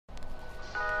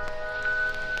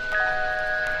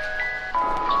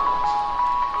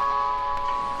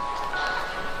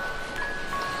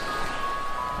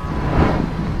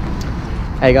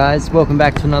Hey guys, welcome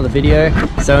back to another video.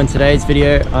 So in today's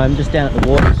video, I'm just down at the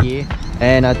water here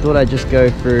and I thought I'd just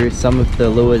go through some of the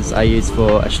lures I use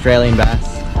for Australian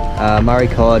bass, Murray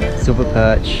cod, silver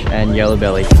perch and yellow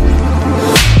belly.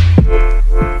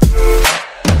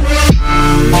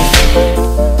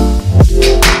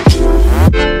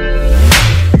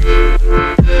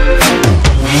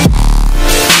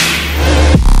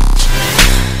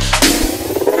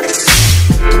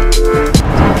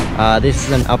 This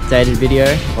is an updated video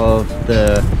of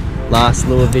the last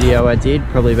lure video I did,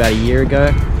 probably about a year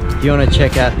ago. If you want to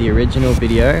check out the original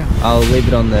video, I'll leave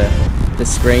it on the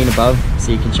screen above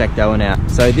so you can check that one out.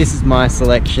 So this is my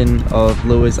selection of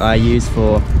lures I use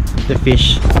for the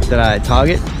fish that I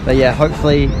target. But yeah,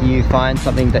 hopefully you find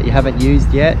something that you haven't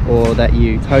used yet or that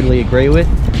you totally agree with.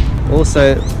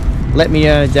 Also, let me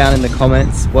know down in the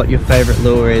comments what your favorite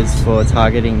lure is for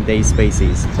targeting these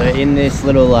species. So in this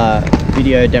little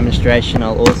video demonstration,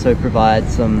 I'll also provide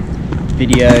some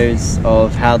videos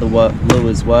of how the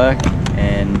lures work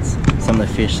and some of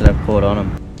the fish that I've caught on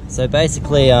them. So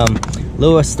basically,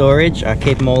 lure storage, I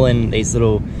keep them all in these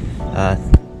little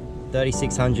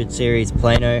 3600 series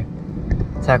Plano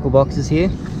tackle boxes here.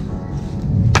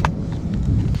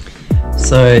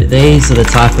 So these are the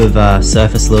type of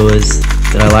surface lures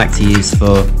that I like to use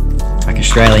for like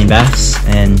Australian bass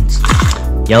and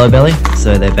yellow belly.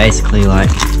 So they're basically like,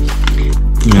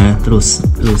 you know, little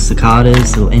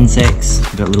cicadas, little insects.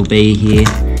 We've got a little bee here.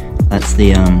 That's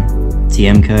the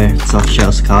Tiemco soft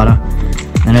shell cicada.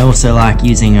 And I also like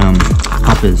using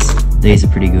hoppers. These are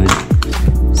pretty good.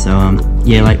 So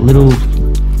yeah, like little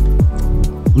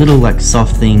like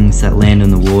soft things that land in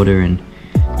the water and,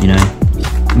 you know,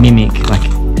 mimic like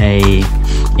a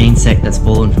insect that's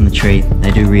fallen from the tree.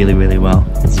 They do really well.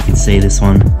 As you can see, this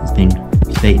one has been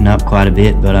beaten up quite a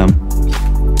bit, but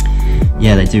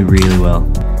yeah, they do really well.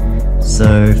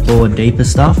 So for deeper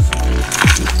stuff,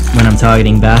 when I'm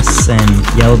targeting bass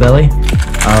and yellow belly,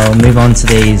 I'll move on to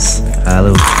these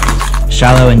little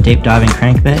shallow and deep diving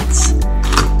crankbaits.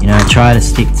 You know, I try to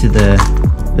stick to the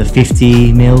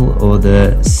 50 mil or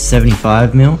the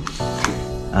 75 mil.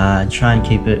 Try and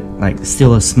keep it like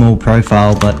still a small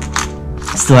profile, but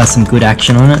still has some good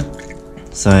action on it.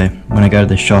 So when I go to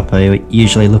the shop, I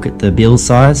usually look at the bill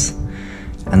size,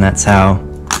 and that's how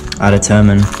I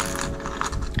determine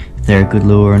if they're a good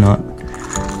lure or not.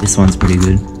 This one's pretty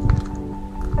good.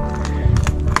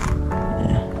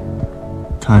 Yeah.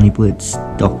 Tiny Blitz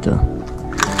Doctor.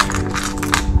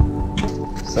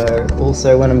 So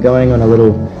also when I'm going on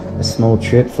a small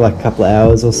trip for like a couple of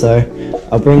hours or so,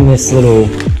 I'll bring this little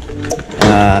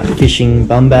fishing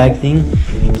bum bag thing.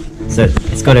 So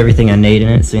it's got everything I need in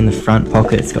it. So in the front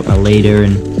pocket, it's got my leader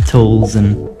and tools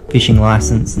and fishing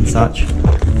license and such.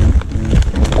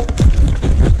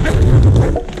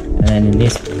 And then in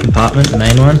this compartment, the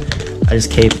main one, I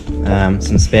just keep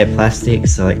some spare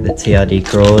plastics, so like the TRD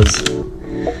crawlers.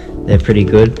 They're pretty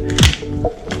good.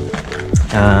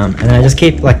 And then I just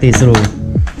keep like these little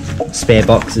spare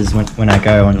boxes when I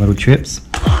go on little trips.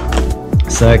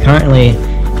 So currently,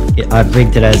 I've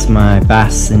rigged it as my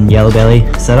bass and yellow belly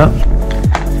setup.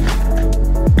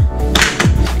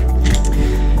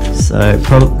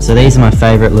 So these are my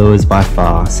favourite lures by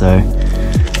far. So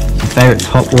my favourite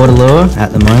top water lure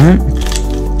at the moment,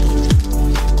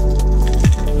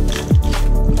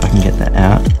 if I can get that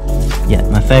out. Yeah,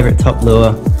 my favourite top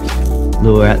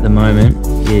lure at the moment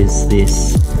is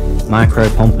this micro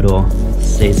Pompadour.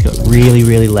 See, it's got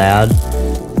really loud,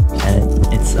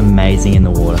 and it's amazing in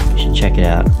the water. You should check it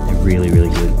out. They're really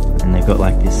good. And they've got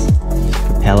like this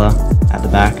propeller at the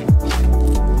back.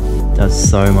 Does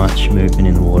so much movement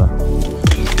in the water.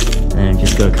 And I've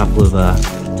just got a couple of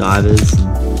divers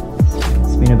and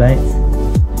spinnerbaits.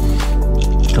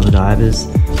 A couple of divers.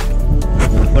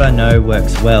 What I know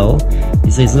works well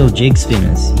is these little jig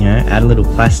spinners. You know, add a little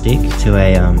plastic to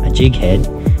a jig head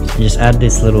and just add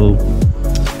this little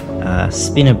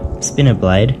spinner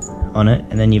blade on it,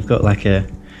 and then you've got like a,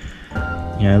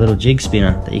 you know, little jig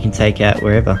spinner that you can take out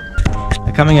wherever.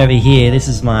 Now coming over here, this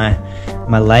is my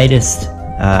latest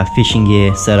fishing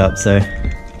gear setup. So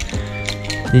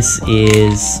this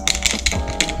is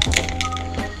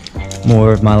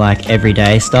more of my like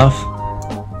everyday stuff.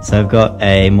 So I've got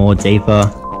a more deeper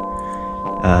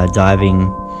diving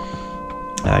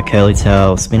curly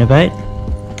tail spinnerbait,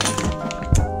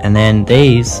 and then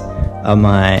these are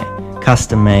my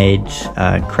custom made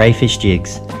crayfish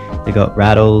jigs. They've got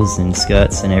rattles and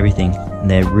skirts and everything, and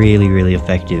they're really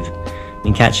effective.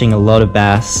 Been catching a lot of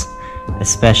bass,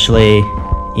 especially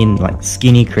in like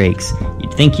skinny creeks.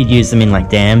 You'd think you'd use them in like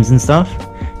dams and stuff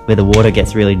where the water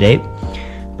gets really deep,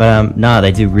 but no,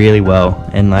 they do really well.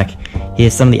 And like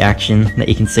here's some of the action that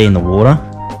you can see in the water,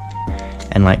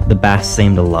 and like the bass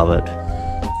seem to love it.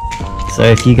 So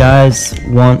if you guys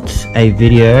want a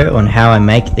video on how I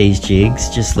make these jigs,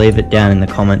 just leave it down in the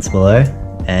comments below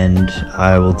and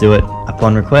I will do it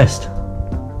upon request.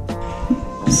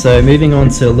 So moving on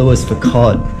to lures for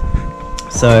cod.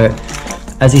 So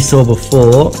as you saw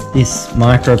before, this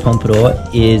micro Pompadour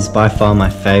is by far my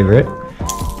favorite,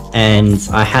 and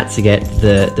I had to get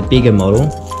the bigger model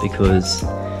because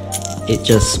it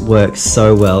just works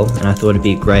so well, and I thought it'd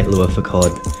be a great lure for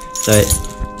cod. So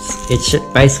it's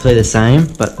basically the same,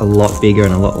 but a lot bigger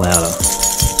and a lot louder,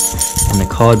 and the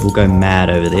cod will go mad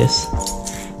over this.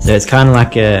 So it's kind of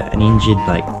like an injured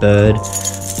like bird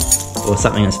or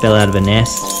something that's fell out of a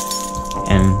nest,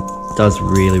 and does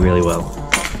really well.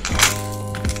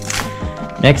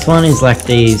 Next one is like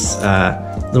these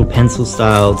little pencil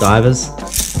style divers.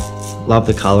 Love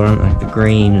the colour on it, like the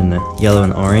green and the yellow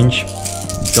and the orange.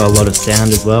 Got a lot of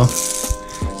sound as well.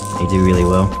 They do really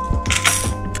well.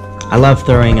 I love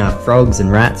throwing frogs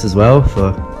and rats as well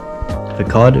for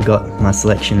cod. I've got my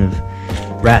selection of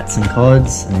rats and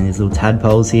cods, and these little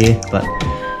tadpoles here. But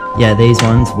yeah, these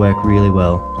ones work really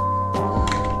well.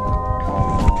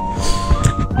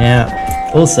 Now,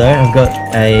 also I've got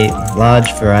a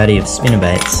large variety of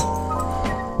spinnerbaits.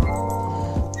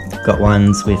 Got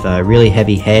ones with really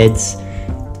heavy heads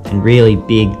and really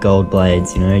big gold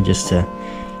blades, you know, just to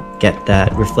get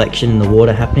that reflection in the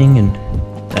water happening, and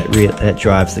that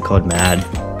drives the cod mad.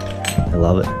 I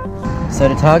love it. So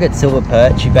to target silver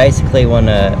perch, you basically want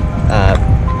to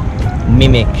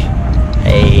mimic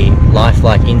a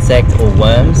lifelike insect or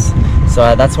worms.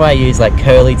 So that's why I use like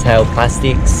curly tail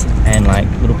plastics and like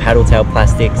little paddle tail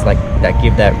plastics like that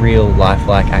give that real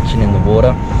lifelike action in the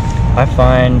water. I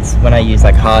find when I use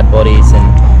like hard bodies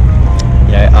and,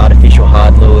 you know, artificial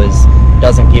hard lures, it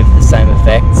doesn't give the same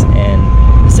effect, and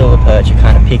the silver perch are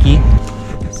kind of picky.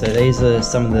 So these are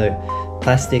some of the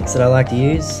plastics that I like to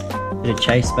use. A bit of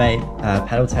chase bait,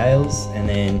 paddle tails, and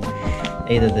then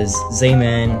either there's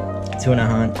Z-Man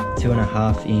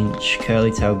 2.5 inch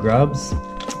curly tail grubs,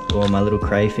 or my little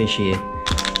crayfish here.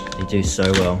 They do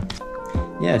so well.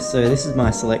 Yeah, so this is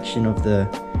my selection of the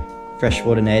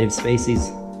freshwater native species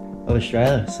of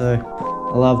Australia. So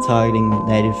I love targeting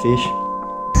native fish.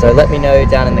 So let me know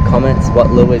down in the comments what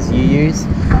lures you use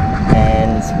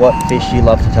and what fish you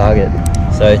love to target.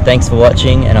 So thanks for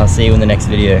watching, and I'll see you in the next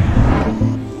video.